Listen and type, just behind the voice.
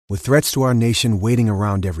With threats to our nation waiting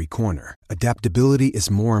around every corner, adaptability is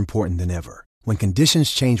more important than ever. When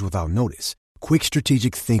conditions change without notice, quick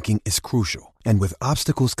strategic thinking is crucial. And with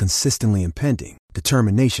obstacles consistently impending,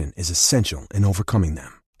 determination is essential in overcoming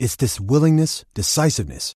them. It's this willingness,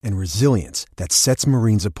 decisiveness, and resilience that sets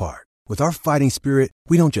Marines apart. With our fighting spirit,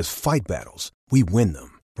 we don't just fight battles, we win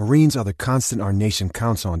them. Marines are the constant our nation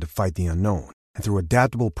counts on to fight the unknown. And through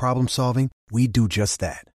adaptable problem solving, we do just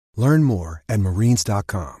that. Learn more at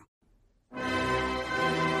marines.com.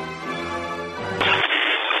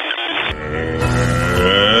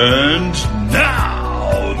 And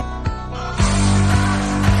now,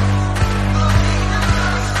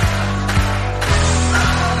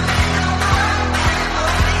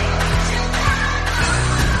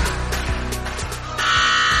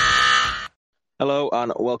 hello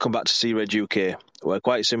and welcome back to Sea Red UK, where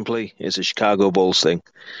quite simply it's a Chicago Bulls thing.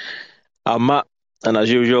 I'm Matt, and as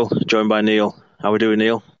usual, joined by Neil. How we doing,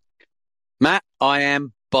 Neil? Matt, I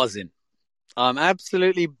am buzzing. I'm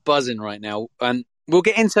absolutely buzzing right now, and we'll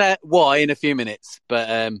get into why in a few minutes.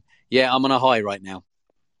 But yeah, I'm on a high right now.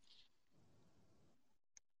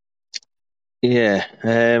 Yeah,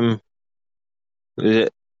 is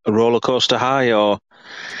it a roller coaster high or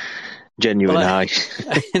genuine high?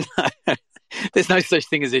 No, there's no such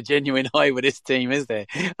thing as a genuine high with this team, is there?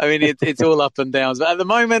 I mean, it's all up and downs. But at the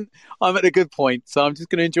moment, I'm at a good point, so I'm just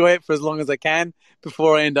going to enjoy it for as long as I can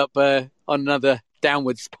before I end up on another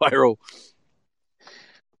downward spiral.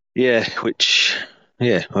 Yeah, I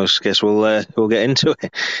guess we'll get into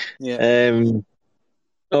it. Yeah.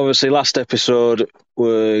 Obviously, last episode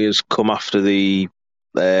was come after the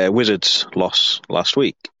Wizards loss last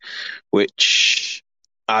week, which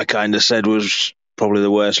I kind of said was probably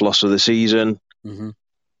the worst loss of the season,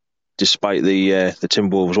 despite the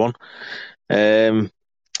Timberwolves one. And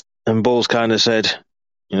Bulls kind of said,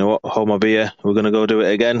 you know what, hold my beer, we're going to go do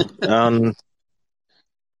it again. And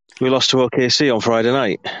we lost to OKC on Friday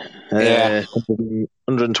night.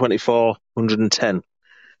 124-110.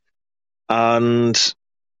 And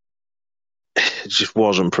it just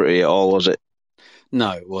wasn't pretty at all, was it?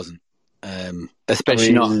 No, it wasn't.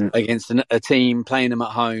 Especially not against a team playing them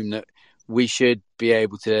at home that we should be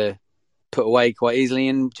able to put away quite easily,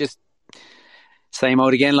 and just same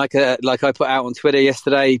old again, like I put out on Twitter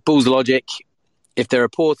yesterday, Bulls logic. If they're a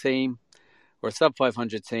poor team or a sub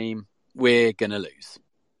 500 team, we're going to lose.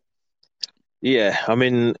 Yeah, I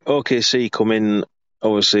mean, OKC come in,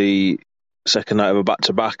 obviously, second night of a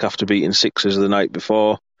back-to-back after beating Sixers the night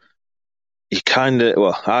before. I kind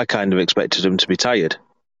of expected them to be tired.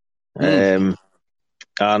 And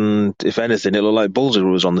if anything, it looked like Bulls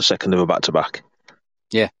was on the second of a back-to-back.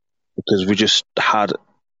 Yeah. Because we just had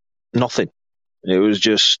nothing. It was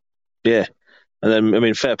just, yeah. And then, I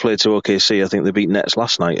mean, fair play to OKC. I think they beat Nets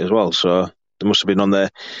last night as well. So they must have been on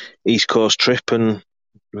their East Coast trip and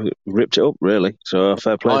ripped it up, really. So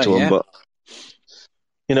fair play to them. But,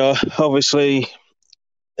 you know, obviously,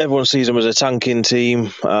 everyone sees them as a tanking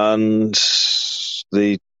team, and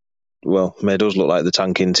made us look like the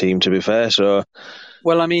tanking team, to be fair. So,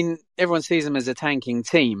 well, I mean, everyone sees them as a tanking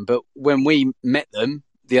team, but when we met them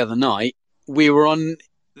the other night, we were on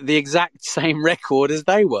the exact same record as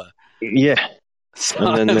they were. Yeah. So,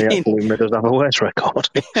 and then they actually made us have a worse record.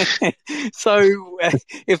 So,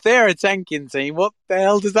 if they're a tanking team, what the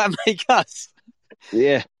hell does that make us?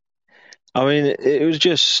 Yeah. I mean, it was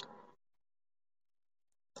just...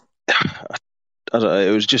 I don't know,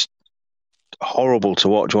 it was just horrible to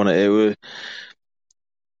watch, wasn't it?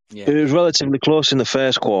 It was relatively close in the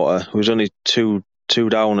first quarter. It was only two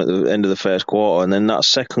down at the end of the first quarter, and then that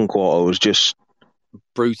second quarter was just...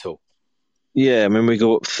 brutal. Yeah, I mean, we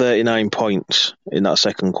go up 39 points in that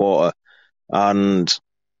second quarter, and,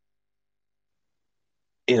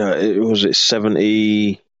 you know, it was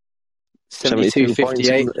 72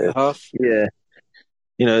 58 and a half. Yeah.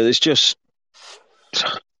 You know, it's just,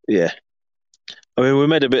 yeah. I mean, we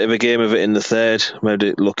made a bit of a game of it in the third, made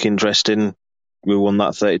it look interesting. We won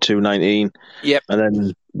that 32-19. Yep. And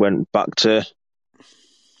then went back to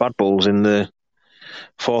bad Bulls in the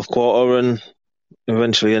fourth quarter and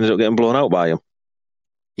eventually ended up getting blown out by them.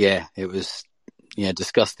 Yeah, it was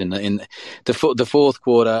disgusting. In the fourth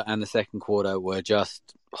quarter and the second quarter were just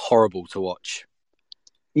horrible to watch.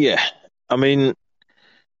 Yeah, I mean,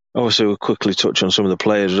 obviously we'll quickly touch on some of the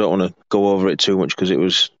players. I don't want to go over it too much because it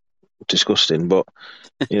was disgusting. But,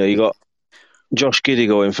 you know, you got Josh Giddey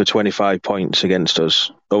going for 25 points against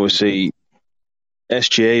us. Obviously,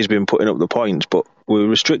 SGA has been putting up the points, but we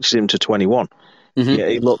restricted him to 21. Yeah,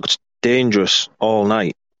 he looked dangerous all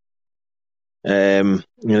night. And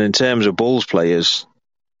in terms of Bulls players,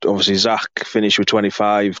 obviously Zach finished with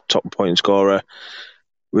 25, top point scorer.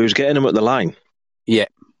 we was getting him at the line. Yeah.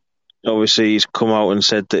 Obviously, he's come out and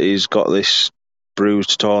said that he's got this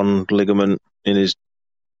bruised, torn ligament in his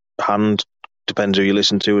hand. Depends who you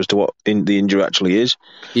listen to as to what the injury actually is.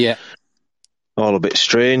 Yeah. All a bit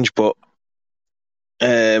strange, but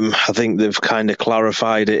I think they've kind of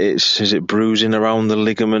clarified it. Is it bruising around the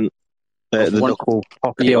ligament, the knuckle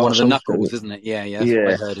pocket? Yeah, one of the knuckles, isn't it? Yeah, that's what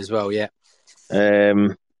I heard as well. Yeah.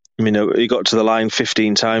 He got to the line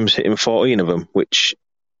 15 times, hitting 14 of them, which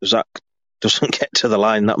Zach doesn't get to the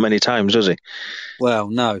line that many times, does he? Well,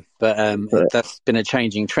 no, but that's been a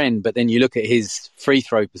changing trend. But then you look at his free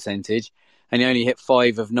throw percentage, and he only hit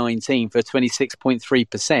 5 of 19 for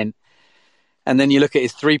 26.3%. And then you look at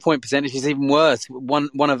his 3-point percentage, it's even worse,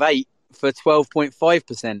 1 of 8 for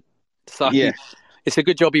 12.5%. So it's a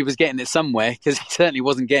good job he was getting it somewhere, because he certainly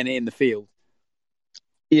wasn't getting it in the field.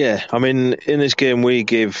 Yeah, I mean, in this game we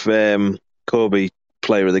give Kobe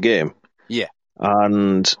player of the game. Yeah.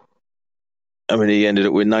 And, I mean, he ended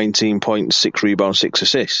up with 19 points, 6 rebounds, 6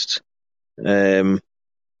 assists. And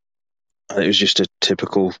it was just a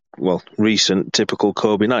recent typical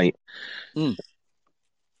Kobe night.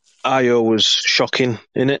 Ayo was shocking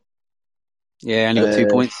in it. Yeah, only got 2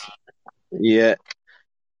 points. Yeah.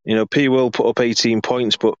 P. Will put up 18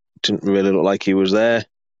 points, but didn't really look like he was there.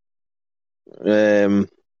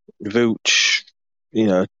 Vooch,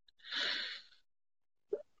 I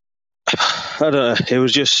don't know. It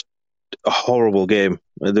was just a horrible game.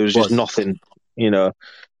 There was just nothing,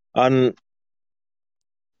 and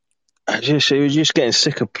it was just getting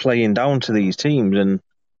sick of playing down to these teams. And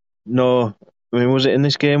was it in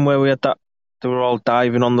this game where we had that? They were all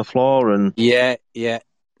diving on the floor and yeah.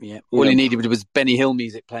 All you needed was Benny Hill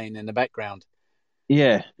music playing in the background.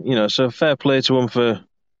 Yeah, so fair play to them for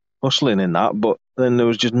hustling in that, but then there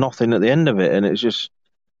was just nothing at the end of it, and it's just,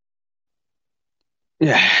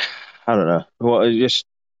 I don't know. Like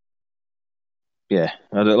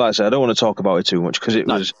I said, I don't want to talk about it too much because it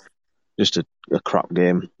was just a crap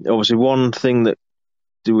game. Obviously, one thing that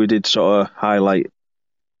we did sort of highlight,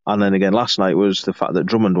 and then again last night, was the fact that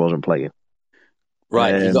Drummond wasn't playing.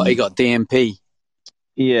 Right, he got DMP.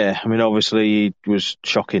 Yeah, I mean, obviously he was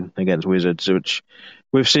shocking against Wizards, which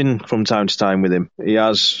we've seen from time to time with him. He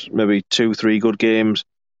has maybe 2-3 good games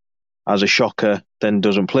as a shocker, then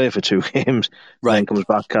doesn't play for 2 games, then comes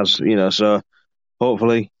back as, so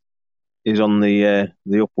hopefully he's on the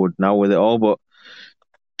upward now with it all. But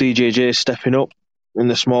DJJ stepping up in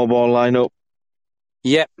the small ball lineup.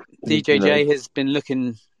 Yep, DJJ has been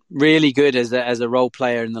looking really good as a role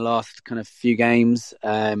player in the last kind of few games.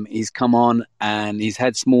 He's come on and he's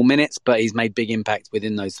had small minutes, but he's made big impact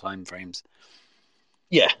within those time frames.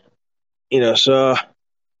 Yeah, so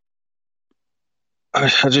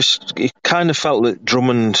it kind of felt that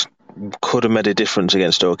Drummond could have made a difference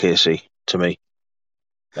against OKC to me,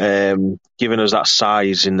 giving us that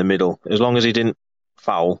size in the middle. As long as he didn't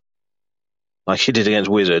foul like he did against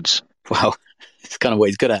Wizards. Well, it's kind of what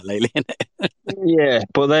he's good at lately, isn't it? Yeah,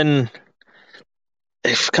 but then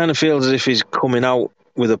it kind of feels as if he's coming out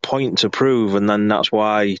with a point to prove, and then that's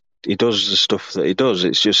why he does the stuff that he does.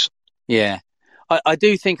 It's just... Yeah. I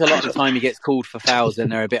do think a lot of the time he gets called for fouls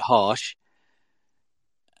and they're a bit harsh.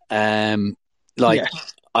 I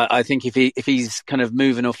think if he's kind of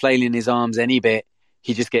moving or flailing his arms any bit,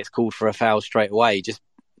 he just gets called for a foul straight away.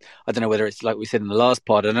 I don't know whether it's like we said in the last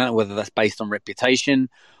pod. I don't know whether that's based on reputation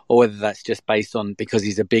or whether that's just based on because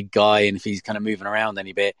he's a big guy and if he's kind of moving around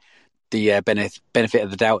any bit, the benefit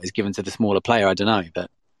of the doubt is given to the smaller player. I don't know,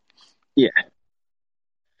 but yeah.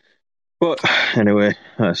 But anyway,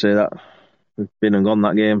 I say that we've been and gone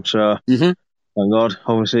that game, so thank God.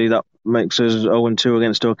 Obviously, that makes us 0-2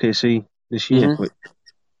 against OKC this year, which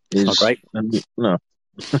is not great. No,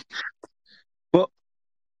 but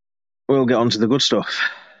we'll get on to the good stuff.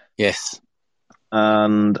 Yes,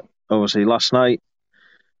 and obviously last night,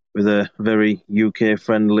 with a very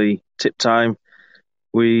UK-friendly tip time,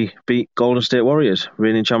 we beat Golden State Warriors,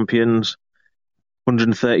 reigning champions,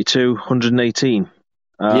 132-118.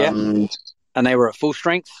 And they were at full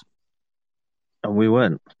strength. And we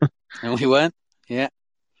weren't. Yeah.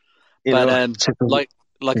 But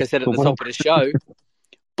like I said at the top of the show,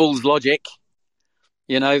 Bulls logic,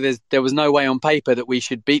 there was no way on paper that we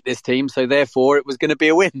should beat this team, so therefore it was going to be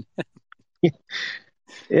a win.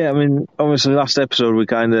 Yeah, I mean, obviously last episode we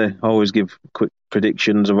kind of always give quick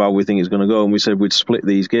predictions of how we think it's going to go, and we said we'd split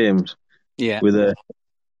these games with a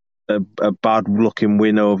bad-looking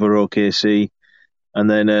win over OKC and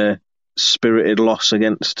then a spirited loss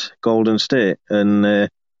against Golden State. And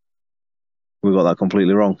we got that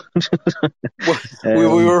completely wrong. We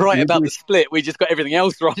were right about the split. We just got everything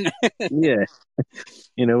else wrong. Yeah.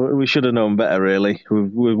 We should have known better, really.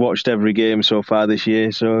 We've watched every game so far this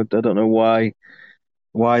year, so I don't know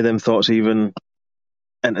why them thoughts even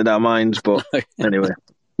entered our minds, but anyway.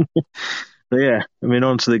 So yeah,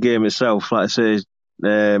 on to the game itself. Like I say,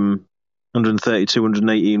 132,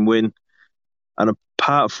 118 win. And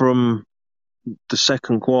apart from the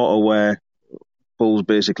second quarter where Bulls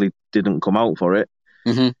basically didn't come out for it,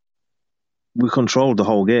 we controlled the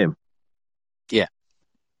whole game. Yeah.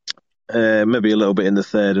 Maybe a little bit in the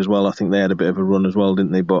third as well. I think they had a bit of a run as well,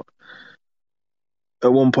 didn't they? But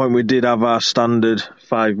at one point we did have our standard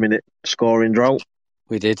 5-minute scoring drought.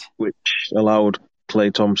 We did. Which allowed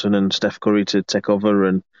Klay Thompson and Steph Curry to take over.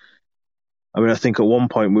 And I think at one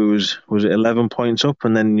point we was it 11 points up,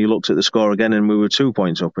 and then you looked at the score again and we were 2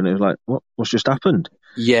 points up, and it was like, what's just happened?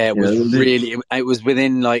 Yeah, it was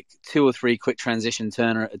within like 2 or 3 quick transition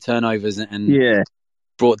turnovers and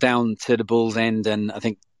brought down to the Bulls' end. And I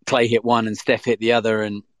think Klay hit one and Steph hit the other,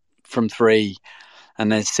 and from 3,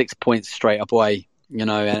 and then 6 points straight up away.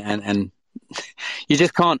 And you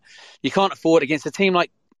just can't afford against a team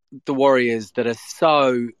like the Warriors that are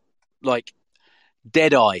so like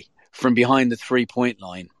dead eye from behind the 3-point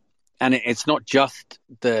line. And it's not just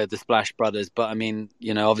the Splash Brothers, but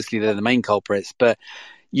obviously they're the main culprits. But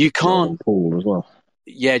you can't. Jordan Poole as well.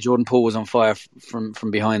 Yeah, Jordan Poole was on fire from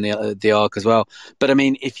behind the arc as well. But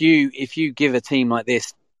if you give a team like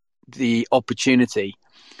this the opportunity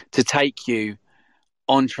to take you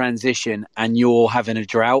on transition and you're having a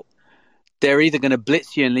drought, they're either going to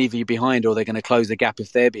blitz you and leave you behind, or they're going to close the gap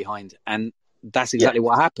if they're behind. And that's exactly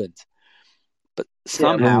what happened. But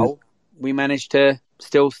somehow we managed to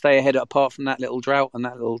still stay ahead apart from that little drought and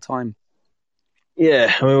that little time.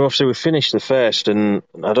 Yeah, obviously we finished the first, and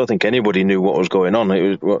I don't think anybody knew what was going on.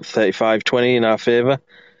 It was, 35-20 in our favour?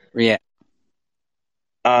 Yeah.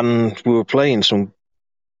 And we were playing some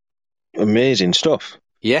amazing stuff.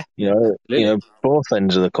 Yeah. Both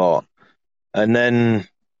ends of the court. And then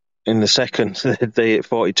in the second, they hit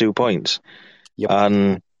 42 points. Yep.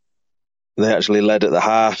 And they actually led at the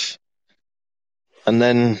half. And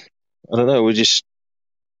then, I don't know, we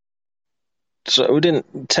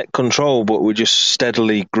didn't take control, but we just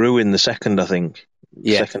steadily grew in the second, I think.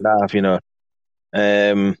 Yeah. Second half,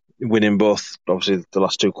 winning both, obviously, the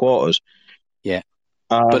last 2 quarters. Yeah.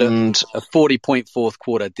 And but a 40-point fourth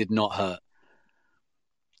quarter did not hurt.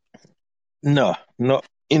 No, not.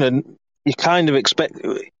 You kind of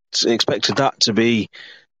expected that to be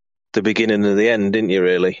the beginning of the end, didn't you?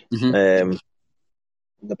 Really. Mm-hmm.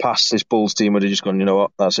 The past, this Bulls team would have just gone, you know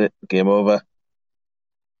what, that's it, game over.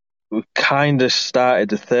 We kind of started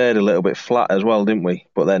the third a little bit flat as well, didn't we?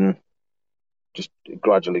 But then just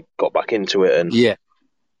gradually got back into it and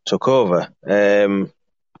took over.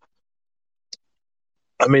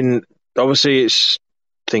 Obviously it's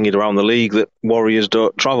thinking around the league that Warriors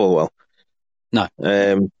don't travel well. No.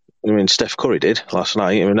 Steph Curry did last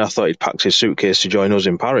night. I thought he'd packed his suitcase to join us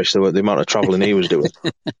in Paris, the amount of travelling he was doing.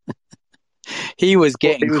 He was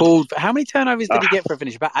getting called. How many turnovers did he get for a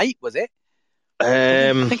finish? About 8, was it?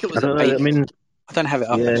 I think it was 8. I don't have it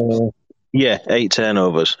up. Yeah, 8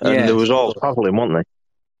 turnovers. And there was all travelling, wasn't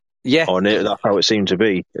they? Yeah. That's how it seemed to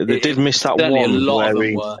be. They did miss that one. A lot of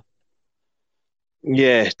them were.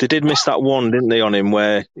 Yeah, they did miss that one, didn't they, on him,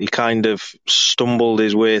 where he kind of stumbled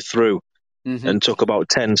his way through and took about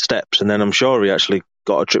 10 steps, and then I'm sure he actually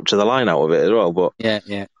got a trip to the line out of it as well. But yeah.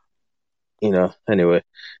 Anyway.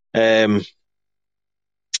 But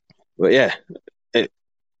yeah,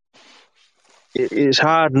 it's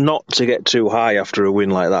hard not to get too high after a win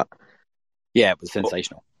like that. Yeah, it was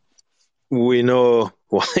sensational. But we know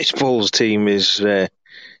what this Bulls team is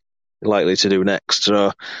likely to do next.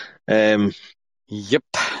 So, yep.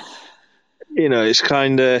 It's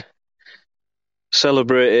kind of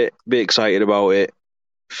celebrate it, be excited about it,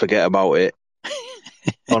 forget about it,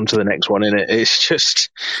 on to the next one, innit? It's just,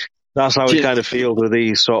 that's how it kind of feels with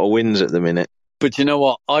these sort of wins at the minute. But you know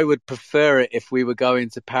what? I would prefer it if we were going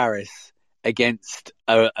to Paris against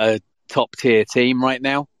a top-tier team right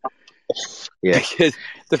now. Yeah. Because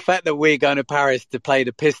the fact that we're going to Paris to play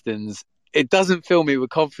the Pistons, it doesn't fill me with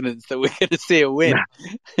confidence that we're going to see a win.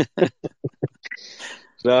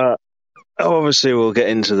 So, obviously, we'll get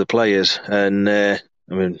into the players. And, there's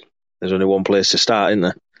only one place to start, isn't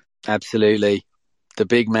there? Absolutely. The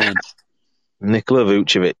big man. Nikola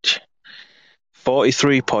Vucevic.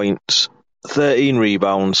 43 points, 13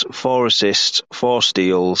 rebounds, 4 assists, 4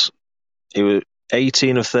 steals. He was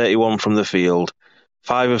 18 of 31 from the field,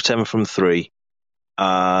 5 of 10 from 3,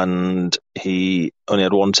 and he only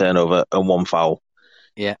had 1 turnover and 1 foul.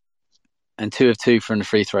 Yeah. And 2 of 2 from the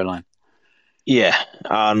free throw line. Yeah,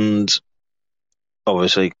 and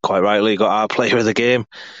obviously, quite rightly, got our player of the game.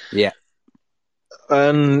 Yeah.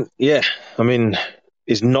 And yeah, I mean,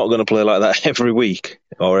 he's not going to play like that every week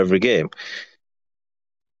or every game.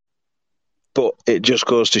 But it just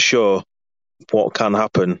goes to show what can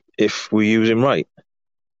happen if we use him right.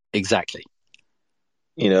 Exactly.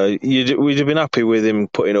 You know, we'd have been happy with him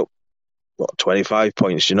putting up 25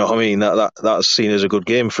 points. You know what I mean? That's seen as a good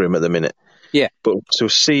game for him at the minute. Yeah. But to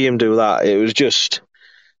see him do that, it was just,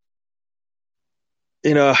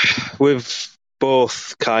 you know, we've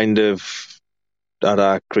both kind of had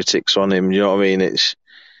our critics on him. You know what I mean?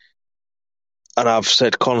 And I've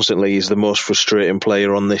said constantly he's the most frustrating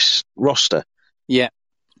player on this roster. Yeah.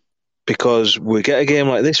 Because we get a game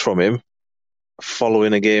like this from him,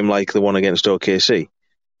 following a game like the one against OKC.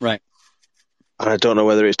 Right. And I don't know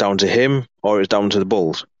whether it's down to him or it's down to the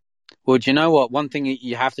Bulls. Well, do you know what? One thing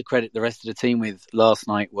you have to credit the rest of the team with last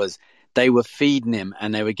night was they were feeding him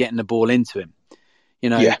and they were getting the ball into him. You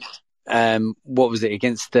know, what was it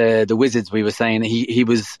against the Wizards? We were saying that he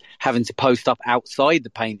was having to post up outside the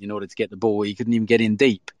paint in order to get the ball. He couldn't even get in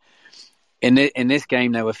deep. In this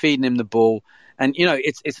game, they were feeding him the ball. And, you know,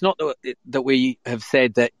 it's not that we have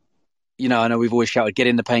said that, you know, I know we've always shouted, get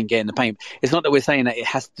in the paint. It's not that we're saying that it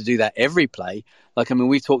has to do that every play. Like, I mean,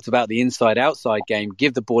 we've talked about the inside-outside game,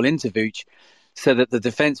 give the ball into Vooch so that the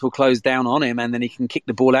defense will close down on him and then he can kick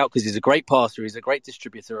the ball out because he's a great passer, he's a great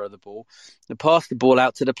distributor of the ball. To pass the ball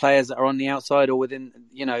out to the players that are on the outside or within,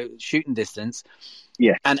 you know, shooting distance.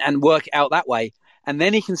 Yeah. And work it out that way. And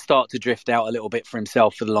then he can start to drift out a little bit for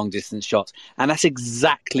himself for the long-distance shots. And that's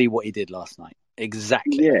exactly what he did last night.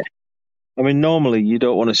 Exactly. Yeah. I mean, normally you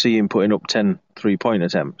don't want to see him putting up 10 three-point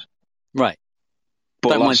attempts. Right.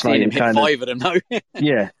 But don't mind seeing him hit 5 of them, no.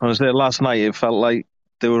 Yeah. I was there last night, it felt like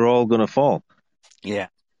they were all going to fall. Yeah.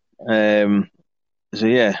 So,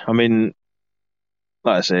 yeah, I mean,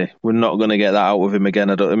 like I say, we're not going to get that out of him again.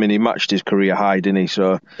 I mean, he matched his career high, didn't he?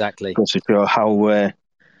 So, exactly. Goes to show how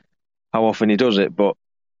often he does it. But,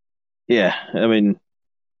 yeah, I mean,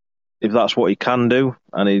 if that's what he can do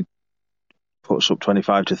and he puts up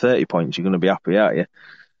 25 to 30 points, you're going to be happy, aren't you?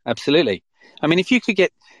 Absolutely. I mean, if you could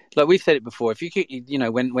get, like we've said it before, if you could, you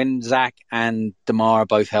know, when Zach and DeMar are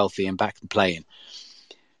both healthy and back and playing,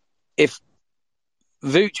 if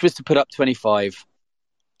Vooch was to put up 25,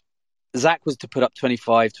 Zach was to put up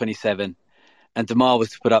 25, 27, and DeMar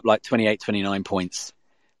was to put up like 28, 29 points,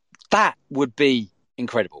 that would be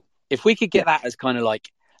incredible. If we could get that as kind of like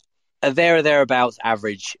a there or thereabouts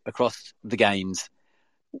average across the games,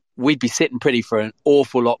 we'd be sitting pretty for an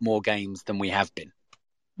awful lot more games than we have been.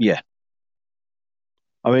 Yeah.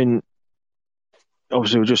 I mean,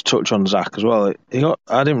 obviously we'll just touch on Zach as well.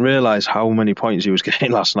 I didn't realise how many points he was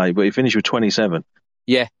getting last night, but he finished with 27.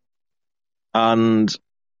 Yeah. And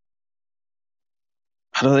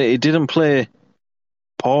I don't think he didn't play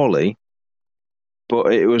poorly,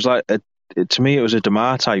 but it was like, to me, it was a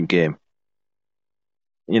DeMar type game.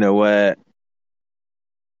 You know, where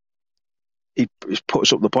he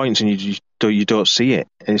puts up the points and you don't see it.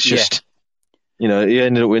 It's just, you know, he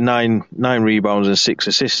ended up with nine rebounds and 6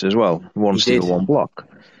 assists as well. 1 steal, 1 block.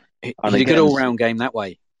 He's a good all-round game that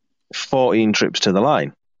way. 14 trips to the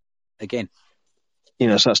line. Again. You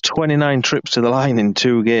know, so that's 29 trips to the line in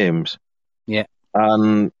 2 games. Yeah.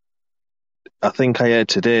 And I think I heard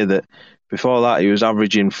today that before that he was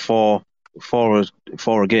averaging 4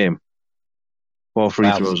 a game. 4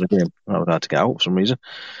 free throws a game. That was hard to get out for some reason.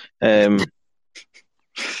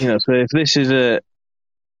 You know, so if this is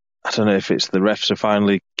I don't know if it's the refs are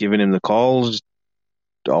finally giving him the calls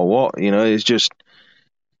or what, you know, it's just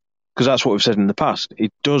because that's what we've said in the past.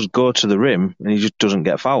 He does go to the rim and he just doesn't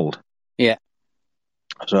get fouled. Yeah.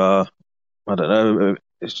 So, I don't know.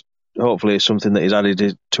 Hopefully it's something that he's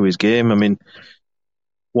added to his game. I mean,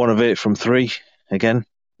 1 of 8 from 3 again.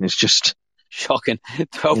 It's just shocking.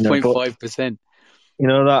 12.5%. You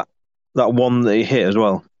know, that one that he hit as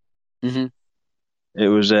well. Mm-hmm. It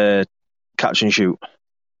was a catch and shoot.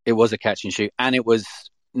 It was a catch and shoot, and it was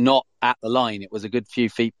not at the line. It was a good few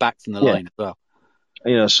feet back from the line as well.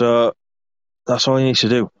 You know, so that's all you need to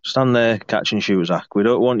do. Stand there, catch and shoot, Zach. We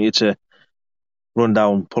don't want you to run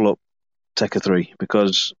down, pull up, take a 3,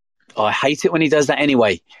 because... Oh, I hate it when he does that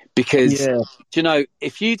anyway, because, you know,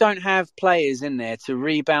 if you don't have players in there to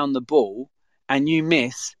rebound the ball and you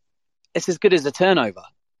miss, it's as good as a turnover.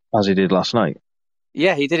 As he did last night.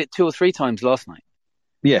 Yeah, he did it 2 or 3 times last night.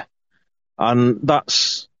 Yeah. And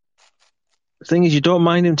that's... The thing is, you don't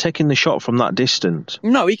mind him taking the shot from that distance.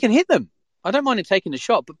 No, he can hit them. I don't mind him taking the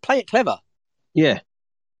shot, but play it clever. Yeah.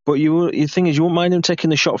 But the thing is, you won't mind him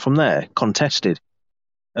taking the shot from there, contested.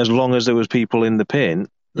 as long as there was people in the paint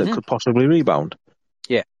that could possibly rebound.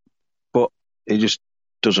 Yeah. But he just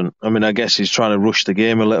doesn't. I mean, I guess he's trying to rush the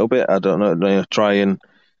game a little bit. I don't know, try and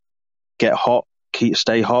get hot,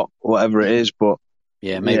 stay hot, whatever it is. But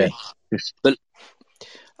yeah, maybe. Yeah. But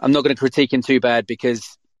I'm not going to critique him too bad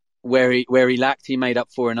because where he lacked, he made up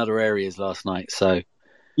for in other areas last night. So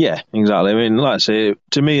yeah, exactly. I mean, like I say,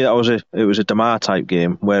 to me, it was a DeMar type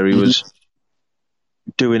game where he was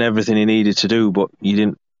doing everything he needed to do, but you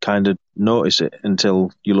didn't kind of notice it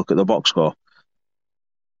until you look at the box score.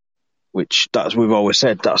 Which we've always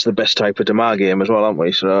said that's the best type of DeMar game as well, haven't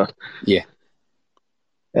we? So yeah.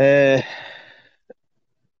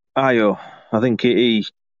 Ayo, I think he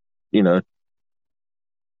he's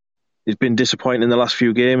been disappointing in the last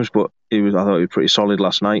few games, but I thought he was pretty solid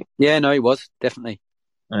last night. Yeah, no, he was definitely.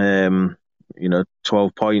 12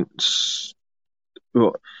 points.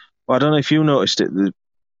 But I don't know if you noticed it.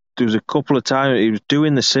 There was a couple of times he was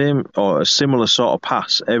doing the same or a similar sort of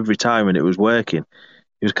pass every time, and it was working.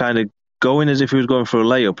 He was kind of going as if he was going for a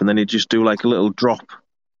layup, and then he'd just do like a little drop.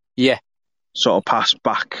 Yeah. Sort of pass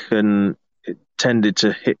back, and it tended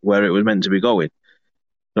to hit where it was meant to be going.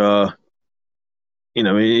 So, he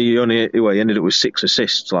ended up with 6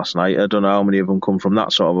 assists last night. I don't know how many of them come from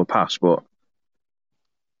that sort of a pass, but,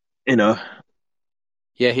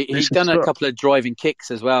 Yeah, he's done a couple of driving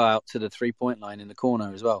kicks as well out to the 3-point line in the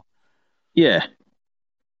corner as well. Yeah.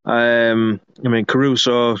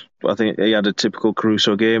 Caruso, I think he had a typical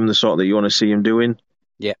Caruso game, the sort that you want to see him doing.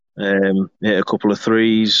 Yeah. Hit a couple of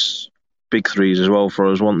threes, big threes as well for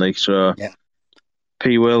us, weren't they? So, yeah.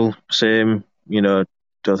 P. Will, same.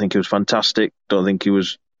 Don't think he was fantastic. Don't think he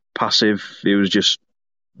was passive. He was just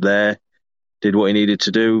there, did what he needed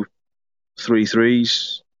to do. 3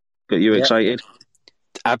 threes. Got you excited?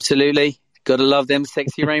 Absolutely. Gotta love them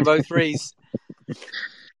sexy rainbow threes.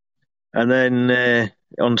 And then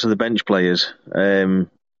on to the bench players.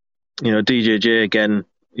 DJJ again,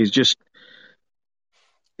 he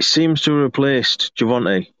seems to have replaced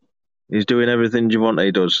Javonte. He's doing everything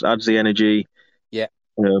Javonte does. Adds the energy. Yeah.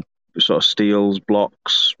 Sort of steals,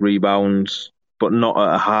 blocks, rebounds, but not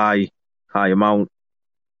at a high amount,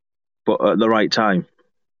 but at the right time.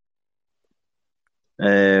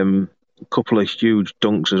 A couple of huge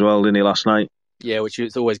dunks as well, didn't he, last night? Yeah, which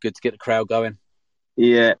is always good to get the crowd going.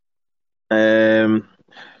 Yeah. Goran,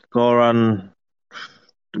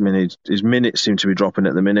 I mean, his minutes seem to be dropping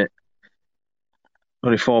at the minute.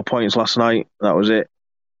 Only 4 points last night. That was it.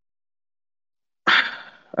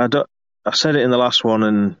 I said it in the last one,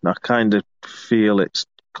 and I kind of feel it's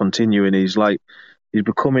continuing. He's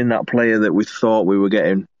becoming that player that we thought we were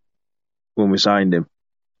getting when we signed him.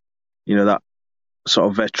 That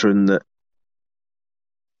sort of veteran that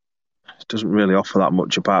doesn't really offer that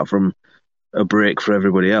much apart from a break for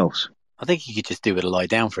everybody else. I think he could just do it a lie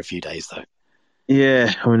down for a few days, though.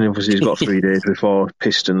 Yeah, I mean, obviously he's got 3 days before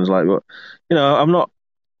Pistons. But I'm not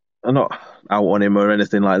out on him or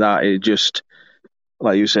anything like that. It just,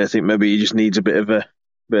 like you say, I think maybe he just needs a bit of a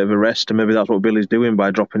rest, and maybe that's what Billy's doing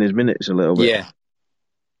by dropping his minutes a little bit.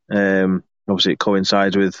 Yeah. Obviously, it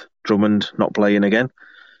coincides with Drummond not playing again.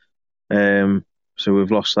 So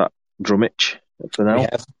we've lost that Drummich for now. We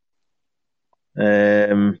have.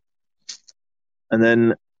 And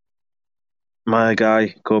then my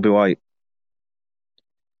guy, Kobe White.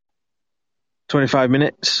 25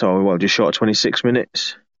 minutes, or just short of 26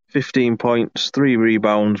 minutes. 15 points, 3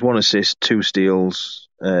 rebounds, 1 assist, 2 steals.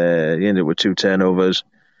 He ended up with 2 turnovers.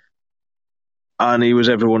 And he was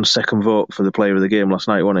everyone's second vote for the player of the game last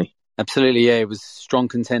night, wasn't he? Absolutely, yeah. He was a strong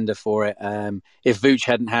contender for it. If Vooch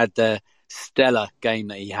hadn't had the stellar game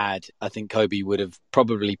that he had, I think Kobe would have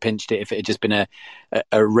probably pinched it if it had just been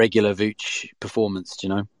a regular Vooch performance, do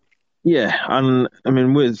you know? Yeah, and I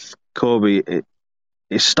mean, with Kobe,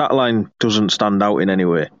 his stat line doesn't stand out in any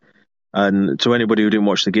way. And to anybody who didn't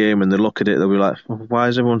watch the game and they look at it, they'll be like, why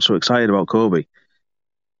is everyone so excited about Kobe?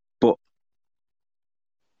 But,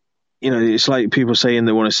 it's like people saying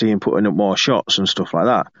they want to see him putting up more shots and stuff like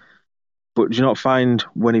that. But do you not find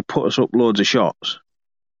when he puts up loads of shots,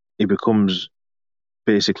 he becomes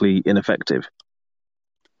basically ineffective?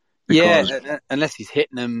 Yeah, unless he's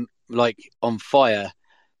hitting them like on fire,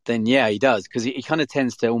 then yeah, he does. Because he kind of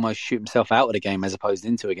tends to almost shoot himself out of the game as opposed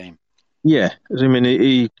into a game. Yeah, I mean,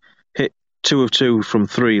 he hit 2 of 2 from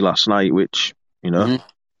 3 last night, which,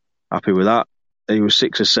 happy with that. He was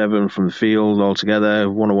 6 of 7 from the field altogether,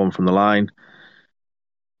 1 of 1 from the line.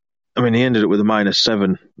 I mean, he ended up with a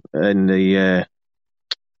 -7 in the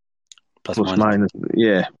plus minus.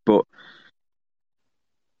 Yeah, but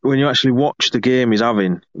when you actually watch the game he's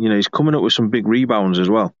having, he's coming up with some big rebounds as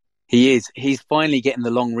well. He is. He's finally getting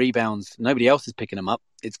the long rebounds. Nobody else is picking them up.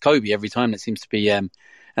 it's Kobe every time. That seems to be, and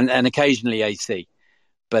occasionally AC,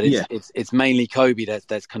 but it's mainly Kobe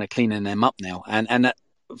that's kind of cleaning them up now. And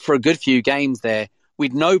for a good few games there,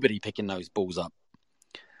 we'd nobody picking those balls up.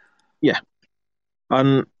 Yeah,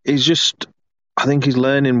 and I think he's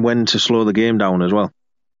learning when to slow the game down as well.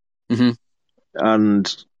 Mm-hmm.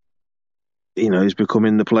 And he's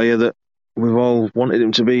becoming the player that we've all wanted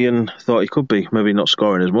him to be and thought he could be. Maybe not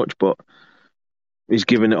scoring as much, but he's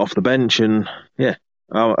giving it off the bench. And like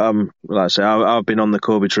I say, I've been on the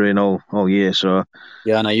Kobe train all year. So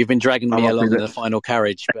yeah, I know you've been dragging me along in the final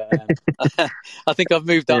carriage, but I think I've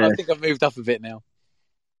moved up. Yeah. I think I've moved up a bit now.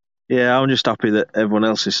 Yeah, I'm just happy that everyone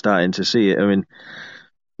else is starting to see it. I mean,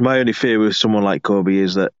 my only fear with someone like Kobe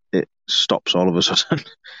is that it stops all of a sudden,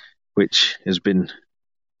 which has been...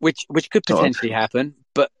 Which could potentially happen.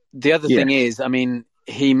 But the other thing is, I mean,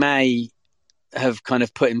 he may have kind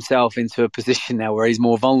of put himself into a position now where he's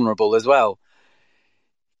more vulnerable as well.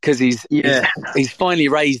 Because he's finally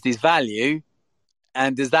raised his value.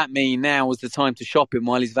 And does that mean now is the time to shop him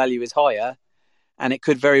while his value is higher? And it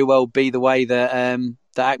could very well be the way that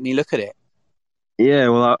Acme look at it. Yeah,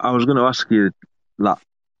 well, I was going to ask you that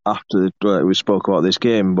after we spoke about this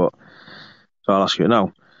game, but so I'll ask you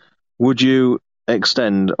now. Would you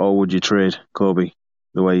extend or would you trade Kobe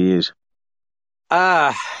the way he is?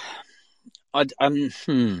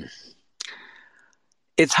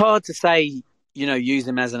 It's hard to say, use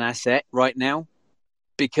him as an asset right now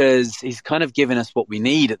because he's kind of given us what we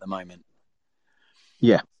need at the moment.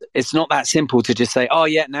 Yeah. It's not that simple to just say, oh,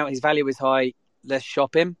 yeah, now his value is high, let's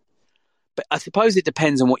shop him. But I suppose it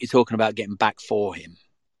depends on what you're talking about getting back for him.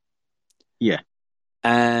 Yeah.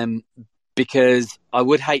 Because I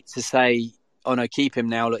would hate to say, oh, no, keep him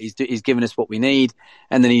now. Look, he's given us what we need.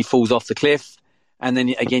 And then he falls off the cliff. And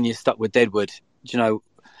then, again, you're stuck with Deadwood,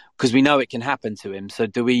 because we know it can happen to him. So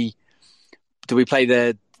do we play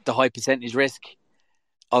the high percentage risk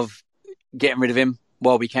of getting rid of him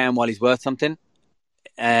while he's worth something?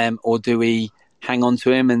 Or do we hang on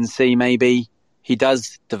to him and see maybe he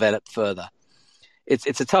does develop further?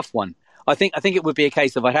 It's a tough one. I think it would be a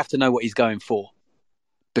case of I'd have to know what he's going for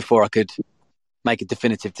before I could make a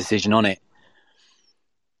definitive decision on it.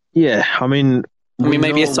 Yeah, I mean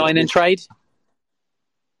maybe a sign and trade.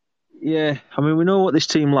 Yeah, I mean we know what this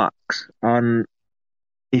team lacks, and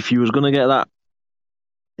if you was going to get that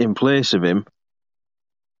in place of him,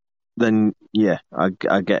 then yeah, I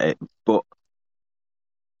get it. But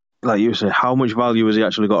like you say, how much value has he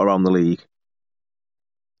actually got around the league?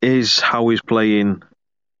 Is how he's playing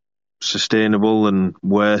sustainable and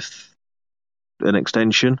worth an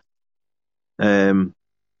extension?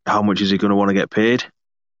 How much is he going to want to get paid?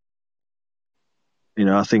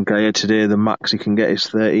 I think I heard today the max he can get is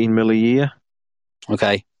 13 mil a year.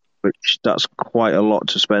 Okay. Which that's quite a lot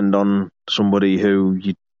to spend on somebody who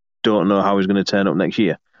you don't know how he's going to turn up next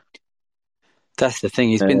year. That's the thing.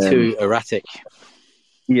 He's been too erratic.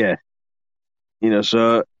 Yeah.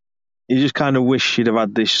 So you just kind of wish he'd have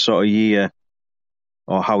had this sort of year,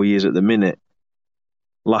 or how he is at the minute,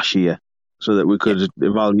 last year, so that we could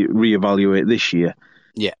reevaluate this year.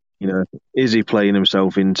 Yeah. Is he playing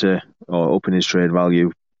himself into or upping his trade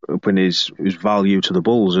value, upping his value to the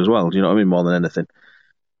Bulls as well? Do you know what I mean? More than anything.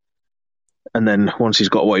 And then once he's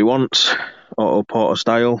got what he wants, Otto Porter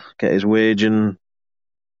style, get his wage and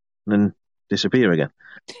then disappear again.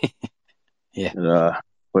 Yeah.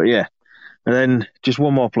 But yeah. And then just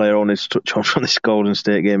one more player I wanted to touch on from this Golden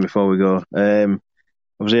State game before we go.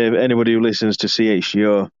 Obviously, anybody who listens to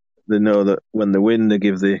CHGO, they know that when they win, they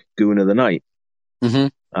give the Goon of the Night. Mm-hmm.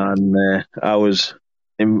 And I was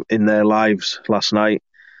in their lives last night,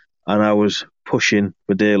 and I was pushing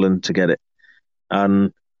for Dalen to get it.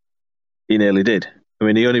 And he nearly did. I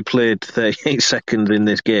mean, he only played 38 seconds in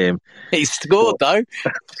this game. He scored, though.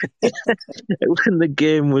 When the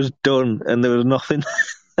game was done and there was nothing...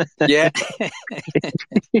 Yeah.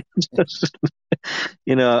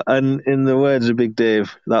 And in the words of Big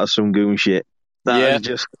Dave, that's some goon shit. That is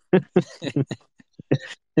just...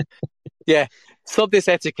 Yeah. Stop this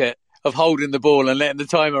etiquette of holding the ball and letting the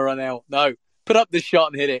timer run out. No. Put up the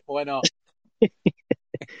shot and hit it. Why not?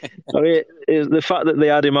 I mean, it's the fact that they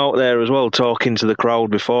had him out there as well, talking to the crowd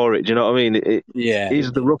before it. Do you know what I mean?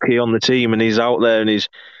 He's the rookie on the team, and he's out there and he's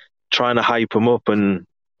trying to hype him up. And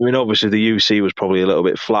I mean, obviously the UC was probably a little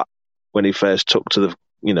bit flat when he first took to the,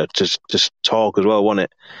 to talk as well, wasn't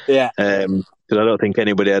it? Yeah. Because I don't think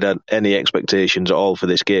anybody had any expectations at all for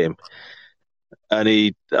this game. And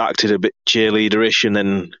he acted a bit cheerleaderish and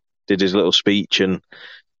then did his little speech, and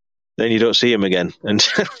then you don't see him again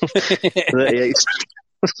until 38.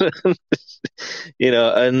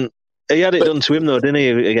 And he had it done to him though, didn't he,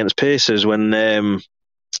 against Pacers when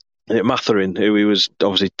Matherin, who he was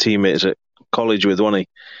obviously teammates at college with, wasn't he?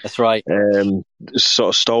 That's right. Sort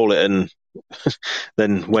of stole it and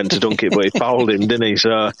then went to dunk it, but he fouled him, didn't he?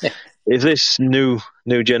 So if this new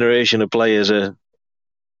generation of players are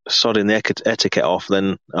sodding the etiquette off,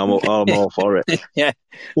 then I'm all for it. Yeah,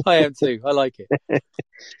 I am too. I like it.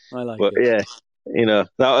 But yeah,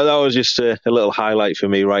 that was just a little highlight for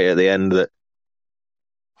me right at the end that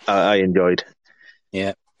I enjoyed.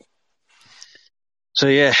 Yeah. So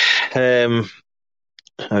yeah,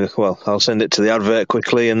 I'll send it to the advert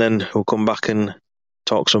quickly and then we'll come back and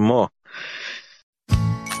talk some more.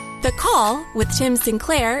 The Call with Tim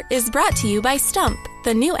Sinclair is brought to you by Stump,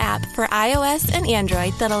 the new app for iOS and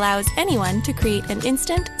Android that allows anyone to create an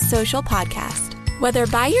instant social podcast. Whether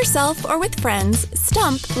by yourself or with friends,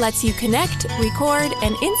 Stump lets you connect, record,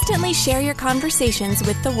 and instantly share your conversations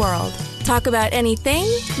with the world. Talk about anything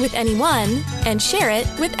with anyone and share it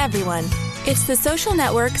with everyone. It's the social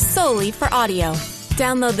network solely for audio.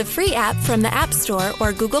 Download the free app from the App Store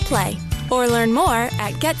or Google Play, or learn more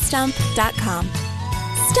at getstump.com.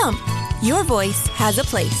 Stump, your voice has a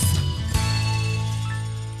place.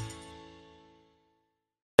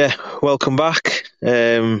 Yeah, welcome back.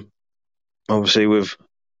 Obviously, we've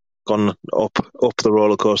gone up the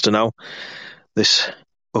roller coaster now. This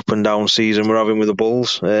up and down season we're having with the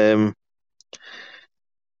Bulls. I've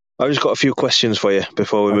just got a few questions for you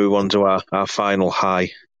before we move on to our final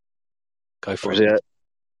high. Go for it.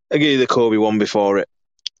 I gave you the Kobe one before it.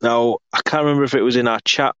 Now, I can't remember if it was in our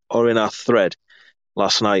chat or in our thread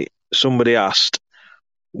last night. Somebody asked,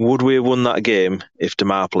 would we have won that game if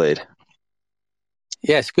DeMar played?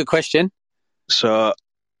 Yes, good question. So,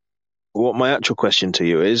 what my actual question to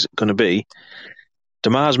you is going to be,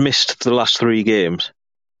 DeMar's missed the last 3 games.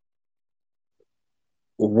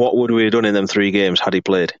 What would we have done in them 3 games had he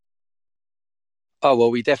played? Oh,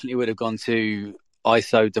 well, we definitely would have gone to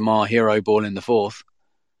ISO DeMar hero ball in the fourth.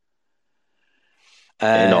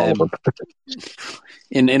 In all of them.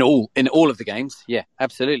 in all of the games, yeah,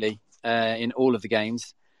 absolutely. In all of the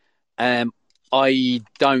games. I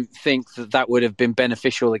don't think that would have been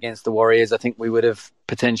beneficial against the Warriors. I think we would have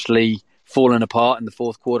potentially fallen apart in the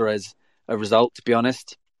fourth quarter as a result, to be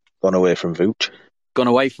honest. Gone away from Vooch,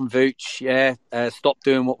 yeah. Stopped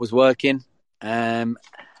doing what was working. And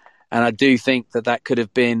I do think that could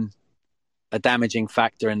have been a damaging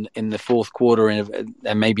factor in the fourth quarter and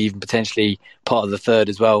maybe even potentially part of the third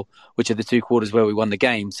as well, which are the 2 quarters where we won the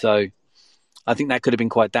game. So I think that could have been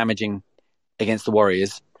quite damaging against the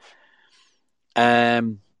Warriors. I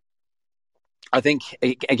think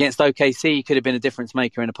against OKC, he could have been a difference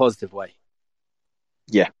maker in a positive way.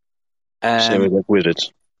 Yeah. Same against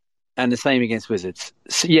Wizards. And the same against Wizards.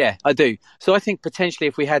 So, yeah, I do. So I think potentially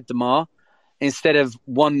if we had DeMar, instead of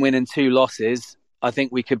 1 win and 2 losses, I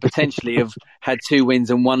think we could potentially have had 2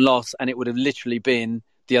 wins and 1 loss, and it would have literally been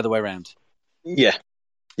the other way around. Yeah.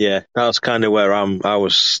 That's kind of where I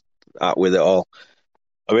was at with it all.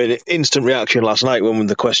 I mean, instant reaction last night when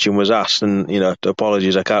the question was asked, and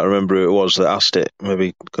apologies, I can't remember who it was that asked it. Maybe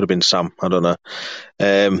it could have been Sam. I don't know.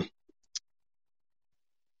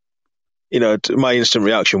 My instant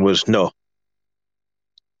reaction was no.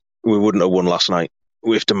 We wouldn't have won last night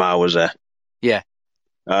if DeMar was there. Yeah.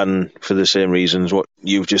 And for the same reasons what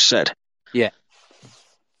you've just said. Yeah.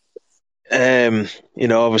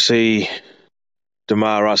 Obviously,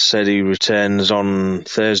 DeMar has said he returns on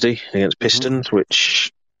Thursday against Pistons,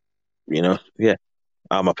 which, yeah,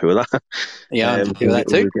 I'm happy with that. Yeah, I'm happy with that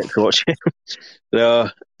too. We'll get to watch it. So,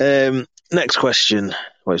 next question.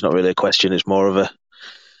 Well, it's not really a question, it's more of a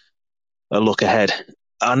look ahead.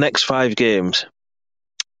 Our next 5 games: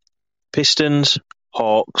 Pistons,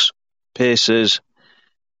 Hawks, Pacers,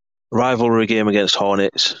 rivalry game against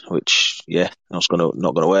Hornets, which, not going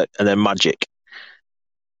to work, and then Magic.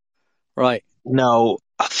 Right. Now,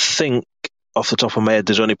 I think, off the top of my head,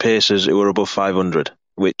 there's only Pacers who are above 500,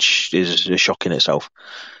 which is a shock in itself.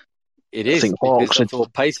 It is, because I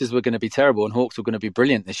thought Pacers were going to be terrible and Hawks were going to be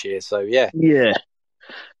brilliant this year, so yeah. Yeah.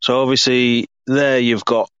 So obviously, there you've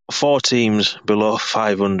got 4 teams below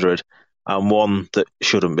 500 and 1 that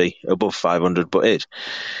shouldn't be above 500, but is.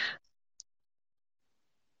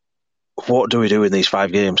 What do we do in these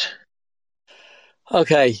 5 games?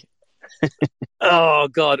 Okay. Oh,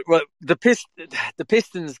 God. Well, the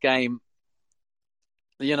Pistons game,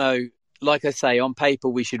 like I say, on paper,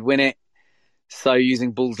 we should win it. So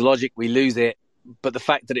using Bulls logic, we lose it. But the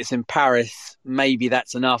fact that it's in Paris, maybe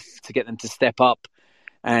that's enough to get them to step up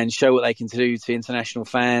and show what they can do to international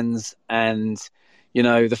fans. And,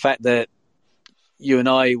 the fact that, you and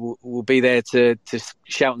I will be there to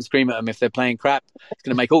shout and scream at them if they're playing crap. It's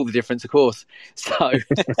going to make all the difference, of course. So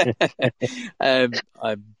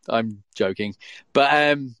I'm joking,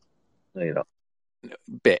 but no, you're not.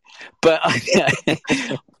 Bit, but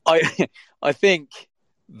I think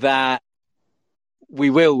that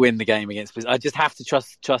we will win the game against Pistons. I just have to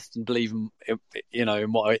trust and believe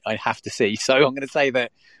in what I have to see. So I'm going to say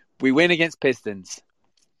that we win against Pistons.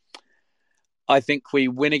 I think we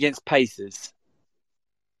win against Pacers.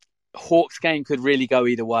 Hawks game could really go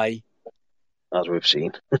either way, as we've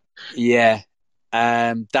seen. Yeah,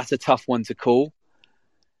 that's a tough one to call.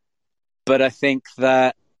 But I think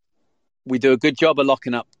that we do a good job of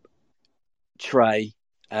locking up Trey,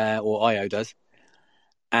 or Io does.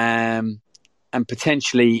 And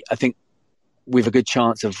potentially, I think we have a good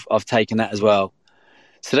chance of taking that as well.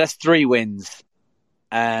 So that's 3 wins.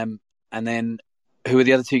 And then who are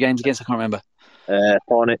the other 2 games against? I can't remember.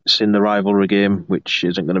 Hornets in the rivalry game, which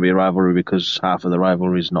isn't going to be a rivalry because half of the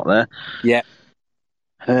rivalry is not there. Yeah.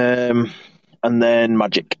 And then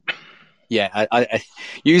Magic. Yeah, I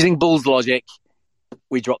using Bulls logic,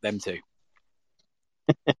 we drop them 2.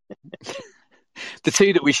 The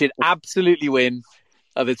 2 that we should absolutely win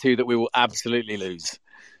are the 2 that we will absolutely lose.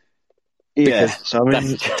 Yeah, so I mean,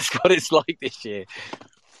 that's just what it's like this year.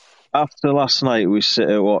 After last night, we sit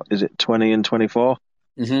at, what is it, 20 and 24?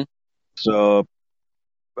 Mm-hmm. So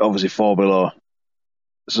obviously 4 below.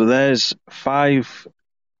 So there's 5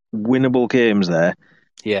 winnable games there.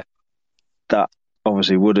 Yeah. That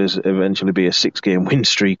obviously would eventually be a 6-game win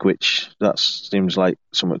streak, which that seems like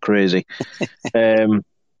something crazy. That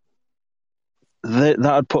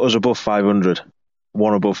would put us above 500,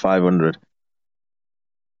 one above 500.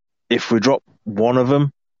 If we drop one of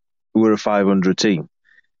them, we're a 500 team.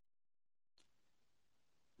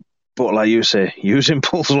 But like you say, using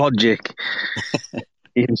Pulse logic,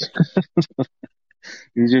 you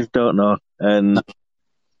just don't know. And,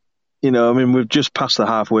 I mean, we've just passed the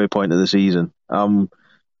halfway point of the season.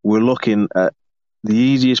 We're looking at the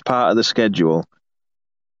easiest part of the schedule,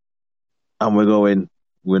 and we're going,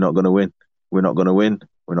 we're not going to win. We're not going to win.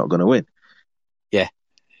 We're not going to win. Yeah.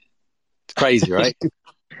 It's crazy, right?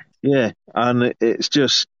 Yeah. And it's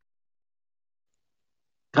just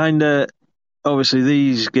kind of, obviously,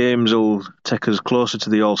 these games will take us closer to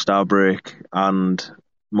the All-Star break and,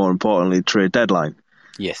 more importantly, trade deadline.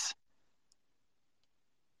 Yes.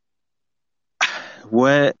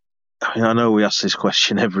 I know we ask this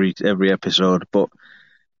question every episode, but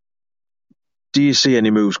do you see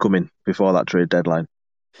any moves coming before that trade deadline?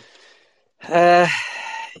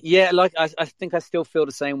 Yeah, like I think I still feel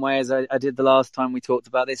the same way as I did the last time we talked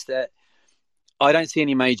about this, that I don't see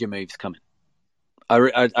any major moves coming.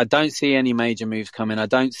 I don't see any major moves coming. I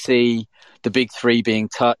don't see the big 3 being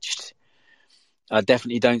touched. I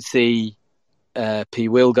definitely don't see P.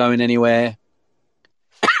 Will going anywhere.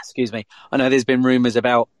 Excuse me. I know there's been rumours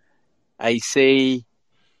about AC,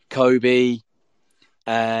 Kobe.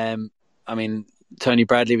 I mean, Tony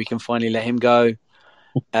Bradley, we can finally let him go.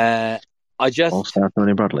 All-star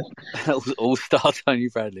Tony Bradley. All-star Tony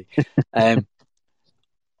Bradley. I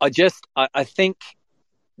think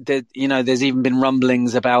that, there's even been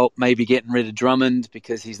rumblings about maybe getting rid of Drummond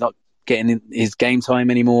because he's not getting his game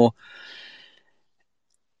time anymore.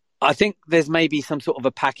 I think there's maybe some sort of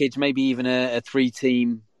a package, maybe even a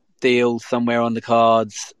 3-team deal somewhere on the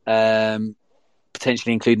cards,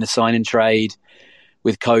 potentially including a sign and trade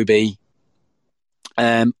with Kobe.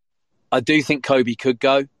 I do think Kobe could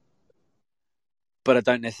go, but I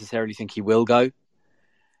don't necessarily think he will go.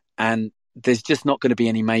 And there's just not going to be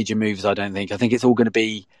any major moves, I don't think. I think it's all going to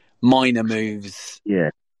be minor moves.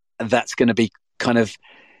 Yeah. That's going to be kind of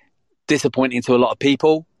disappointing to a lot of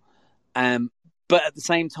people. But at the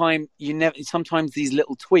same time, sometimes these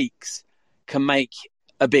little tweaks can make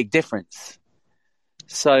a big difference.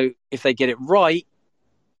 So if they get it right,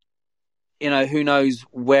 who knows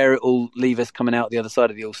where it will leave us coming out the other side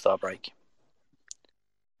of the All-Star break.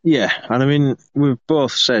 Yeah, and I mean, we've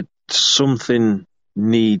both said something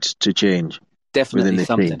needs to change. Definitely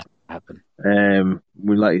something happen.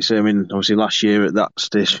 We, like you say, I mean, obviously last year at that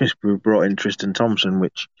stage we brought in Tristan Thompson,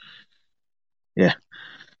 which, yeah,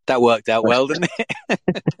 that worked out well, didn't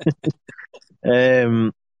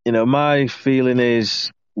it? My feeling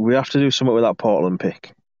is we have to do something with that Portland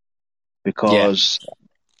pick because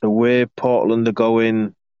the way Portland are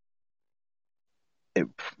going, it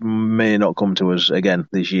may not come to us again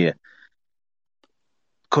this year.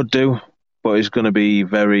 Could do, but it's going to be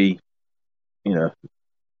very,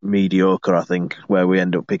 mediocre, I think, where we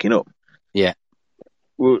end up picking up. Yeah.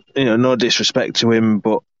 Well, no disrespect to him,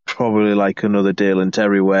 but probably like another Dale and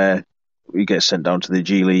Terry where he gets sent down to the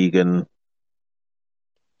G League and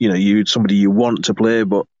somebody you want to play,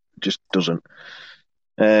 but just doesn't.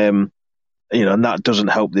 And that doesn't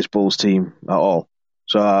help this Bulls team at all.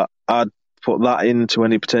 So I'd put that into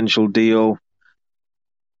any potential deal.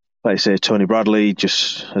 Like I say, Tony Bradley,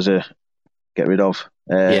 just as a get rid of.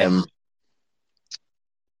 I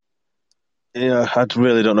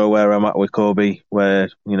really don't know where I'm at with Kobe, where,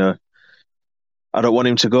 I don't want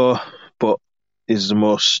him to go, but he's the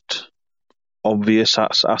most obvious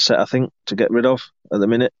asset, I think, to get rid of at the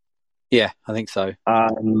minute. Yeah, I think so.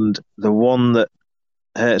 And the one that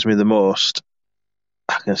hurts me the most,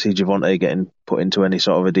 I can see Javonte getting put into any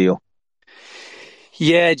sort of a deal.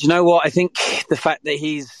 Yeah, do you know what? I think the fact that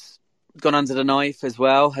he's gone under the knife as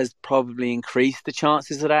well has probably increased the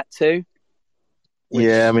chances of that too.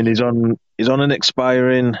 Yeah, I mean, he's on an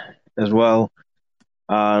expiring as well,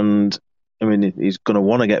 and I mean, he's going to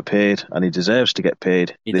want to get paid, and he deserves to get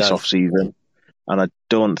paid this off-season. And I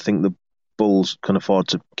don't think the Bulls can afford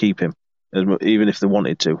to keep him, even if they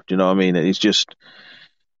wanted to. Do you know what I mean? It's just,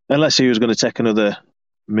 unless he was going to take another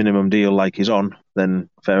minimum deal like he's on, then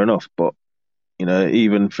fair enough. But,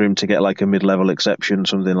 even for him to get like a mid-level exception,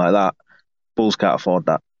 something like that, Bulls can't afford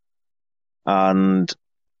that. And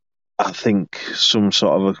I think some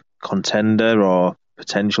sort of a contender or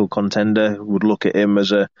potential contender would look at him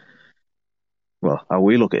as how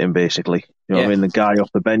we look at him, basically. You know what I mean? The guy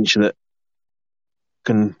off the bench that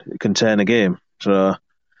can turn a game. So,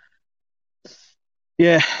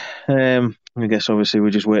 I guess obviously we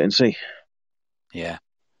just wait and see. Yeah.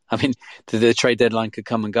 I mean, the trade deadline could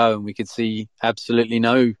come and go and we could see absolutely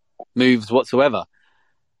no moves whatsoever.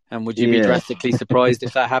 And would you be drastically surprised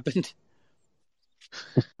if that happened?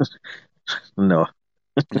 No.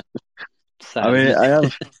 Sad, I mean, I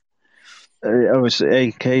have. Obviously,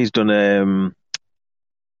 AK's done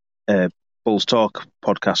Bulls Talk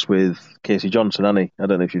podcast with Casey Johnson, hasn't he? I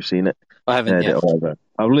don't know if you've seen it. I haven't yet.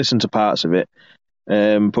 I've listened to parts of it,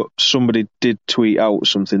 but somebody did tweet out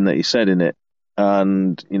something that he said in it,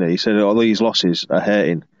 and he said all these losses are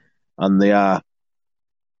hurting, and they are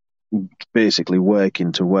basically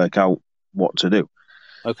working to work out what to do.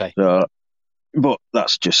 Okay. So, but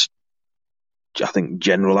that's just, I think,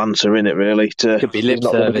 general answer in it, really. Could be lip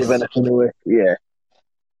service. Yeah.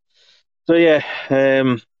 So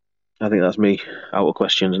I think that's me out of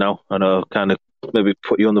questions now. I know I kind of maybe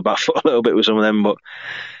put you on the back foot a little bit with some of them, but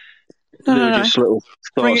just little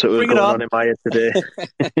thoughts that were going on in my head today.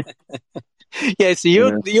 Yeah, so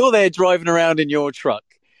you're there driving around in your truck,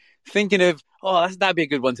 thinking of, that'd be a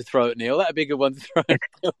good one to throw at Neil. That'd be a good one to throw at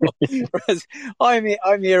Neil. Whereas I'm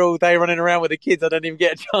here all day running around with the kids. I don't even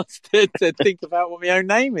get a chance to think about what my own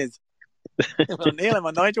name is. Am I Neil? Am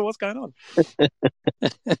I Nigel? What's going on?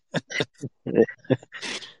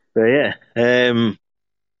 So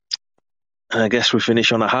I guess we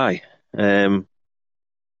finish on a high. I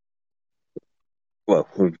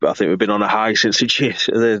think we've been on a high since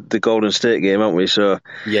the Golden State game, haven't we? So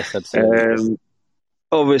yes, absolutely.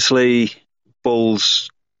 Obviously, Bulls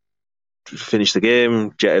finished the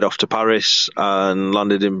game, jetted off to Paris, and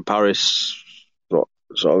landed in Paris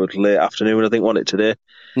sort of late afternoon, I think, wasn't it, today?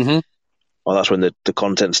 Mm-hmm. Well, that's when the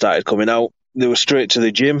content started coming out. They were straight to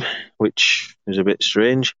the gym, which is a bit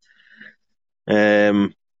strange.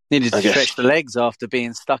 Needed to stretch the legs after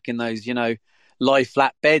being stuck in those, lie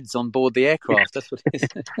flat beds on board the aircraft. That's what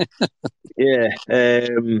it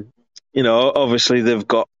is. Obviously they've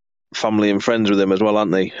got family and friends with them as well,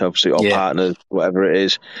 aren't they? Obviously, or partners, whatever it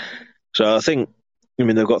is. So I think,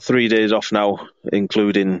 they've got 3 days off now,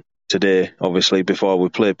 including today, obviously, before we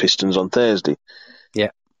play Pistons on Thursday. Yeah.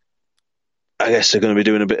 I guess they're going to be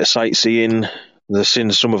doing a bit of sightseeing. They've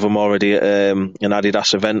seen some of them already at an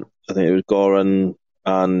Adidas event. I think it was Goran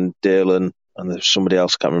and Dalen, and there's somebody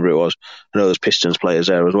else, I can't remember who it was. I know there's Pistons players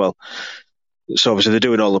there as well. So obviously they're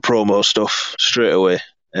doing all the promo stuff straight away.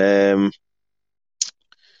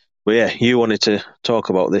 But you wanted to talk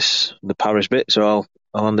about the Paris bit, so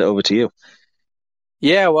I'll hand it over to you.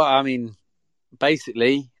 Yeah, well, I mean,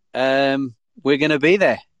 basically, we're going to be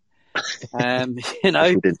there. If you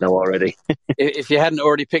didn't know already. If you hadn't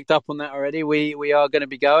already picked up on that already, we are going to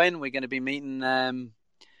be going. We're going to be meeting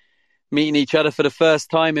each other for the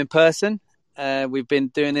first time in person. We've been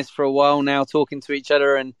doing this for a while now, talking to each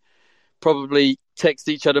other and probably text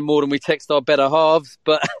each other more than we text our better halves.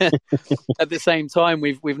 But at the same time,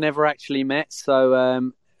 we've never actually met.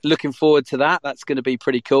 So looking forward to that. That's going to be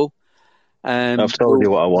pretty cool. I've told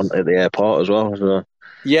you what I want at the airport as well. So.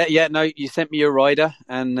 Yeah. No, you sent me your rider,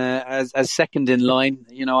 and as second in line,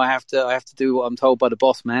 I have to do what I'm told by the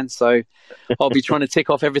boss man. So I'll be trying to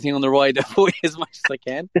tick off everything on the rider for you as much as I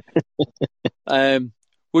can.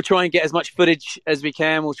 we'll try and get as much footage as we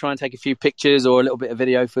can. We'll try and take a few pictures or a little bit of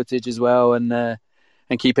video footage as well, and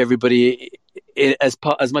keep everybody as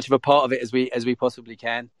much of a part of it as we possibly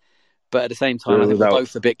can. But at the same time, I think we're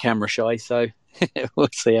both a bit camera shy, so we'll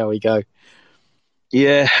see how we go.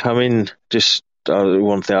 Yeah, I mean, just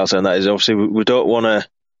one thing I'll say on that is obviously we don't want to.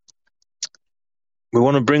 We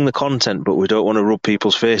want to bring the content, but we don't want to rub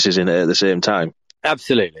people's faces in it at the same time.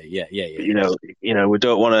 Absolutely, yeah. You know, we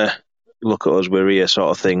don't want to look at us, we're here sort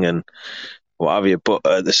of thing and what have you. But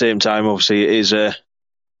at the same time, obviously, it is an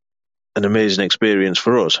amazing experience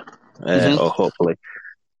for us, or hopefully.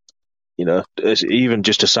 You know, even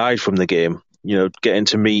just aside from the game, you know, getting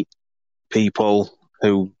to meet people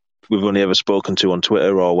who we've only ever spoken to on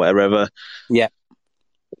Twitter or wherever. Yeah.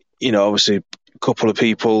 You know, obviously, a couple of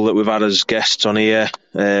people that we've had as guests on here,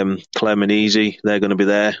 Clem and Easy, they're going to be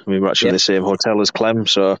there. We were actually in the same hotel as Clem,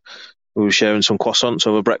 so we were sharing some croissants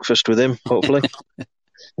over breakfast with him, hopefully.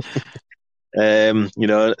 You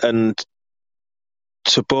know, and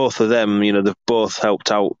to both of them, you know, they've both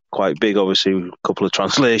helped out quite big, obviously, a couple of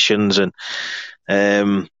translations and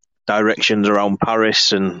directions around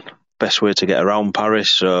Paris and best way to get around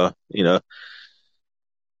Paris. So, you know,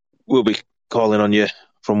 we'll be calling on you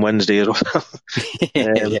from Wednesday as well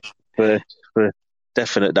for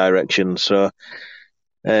definite direction. So,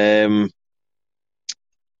 obviously,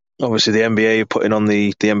 the NBA are putting on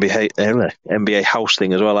the NBA house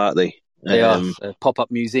thing as well, aren't they? They are. A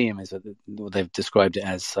pop-up museum is what they've described it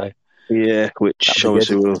as. So, yeah, which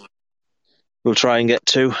obviously we'll try and get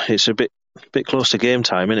to. It's a bit close to game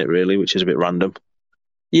time, isn't it? Really, which is a bit random.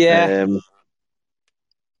 Yeah.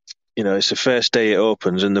 You know, it's the first day it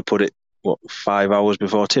opens, and they put it 5 hours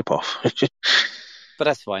before tip-off. But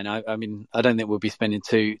that's fine. I mean, I don't think we'll be spending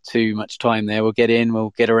too much time there. We'll get in,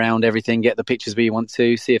 we'll get around everything, get the pictures we want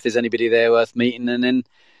to, see if there's anybody there worth meeting, and then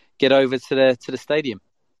get over to the stadium.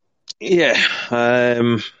 Yeah,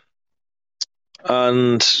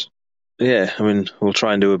 and yeah, I mean, we'll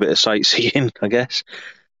try and do a bit of sightseeing, I guess.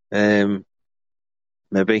 Maybe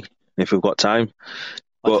if we've got time.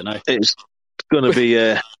 I don't know. It's going to be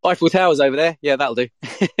Eiffel Tower's over there. Yeah, that'll do.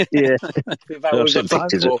 Yeah, I've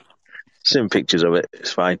seen pictures of it.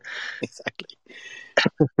 It's fine. Exactly.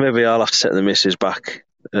 Maybe I'll have to take the missus back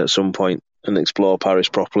at some point and explore Paris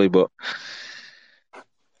properly. But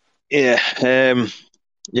yeah,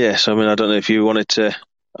 yes. I mean, I don't know if you wanted to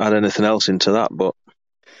add anything else into that, but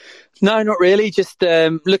no, not really. Just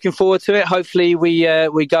looking forward to it. Hopefully, we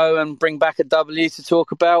go and bring back a W to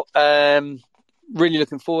talk about. Really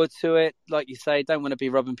looking forward to it. Like you say, don't want to be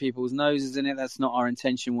rubbing people's noses in it. That's not our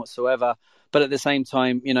intention whatsoever. But at the same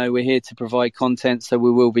time, you know, we're here to provide content, so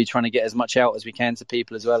we will be trying to get as much out as we can to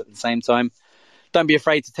people as well at the same time. Don't be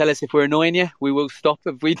afraid to tell us if we're annoying you. We will stop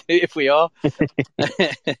if we are.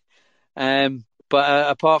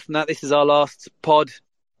 But apart from that, this is our last pod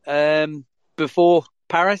before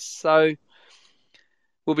Paris, so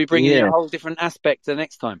we'll be bringing you a whole different aspect the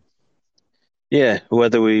next time. Yeah,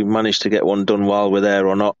 whether we manage to get one done while we're there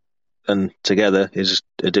or not and together is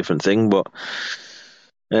a different thing. But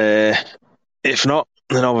if not,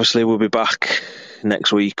 then obviously we'll be back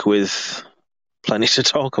next week with plenty to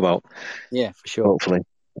talk about. Yeah, for sure. Hopefully.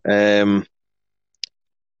 Yeah,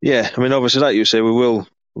 I mean, obviously, like you say,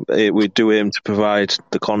 we do aim to provide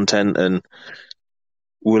the content and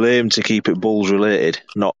we'll aim to keep it Bulls related,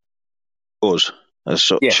 not us as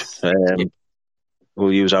such. Yes.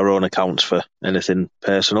 We'll use our own accounts for anything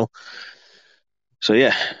personal. So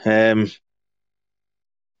yeah,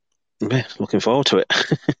 looking forward to it.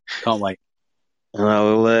 Can't wait.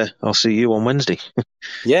 And I'll see you on Wednesday.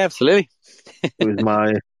 Yeah, absolutely. With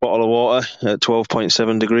my bottle of water at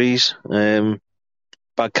 12.7 degrees,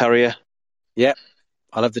 bag carrier. Yeah,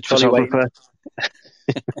 I'll have the trolley waiting.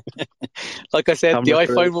 Like I said, the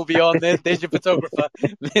iPhone will be on there. There's your photographer.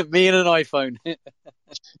 Me and an iPhone.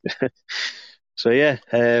 So yeah,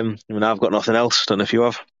 I mean, I've got nothing else. Don't know if you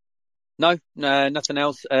have. No, nothing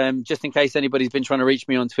else. Just in case anybody's been trying to reach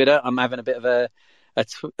me on Twitter, I'm having a bit of a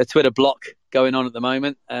Twitter block going on at the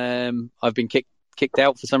moment. I've been kicked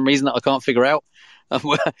out for some reason that I can't figure out. I'm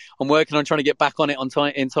working on trying to get back on it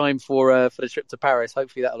in time for the trip to Paris.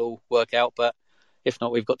 Hopefully that'll all work out. But if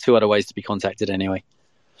not, we've got 2 other ways to be contacted anyway.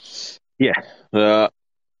 Yeah, that's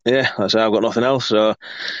it. I've got nothing else. So.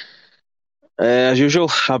 As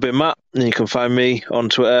usual, I've been Matt, and you can find me on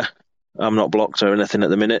Twitter. I'm not blocked or anything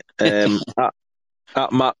at the minute. At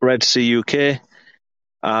MattRedCUK,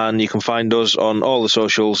 and you can find us on all the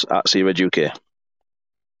socials at CRedUK.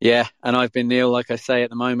 Yeah, and I've been Neil. Like I say,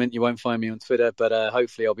 at the moment, you won't find me on Twitter, but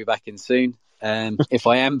hopefully I'll be back in soon. If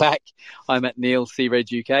I am back, I'm at Neil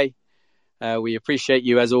CRedUK. We appreciate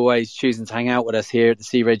you, as always, choosing to hang out with us here at the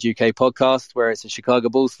Sea Red UK podcast, where it's a Chicago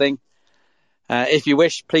Bulls thing. If you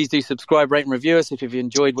wish, please do subscribe, rate and review us if you've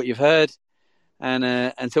enjoyed what you've heard. And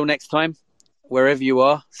until next time, wherever you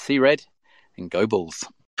are, Sea Red and go Bulls.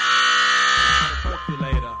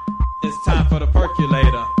 Percolator. It's time for the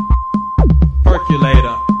percolator. Percolator.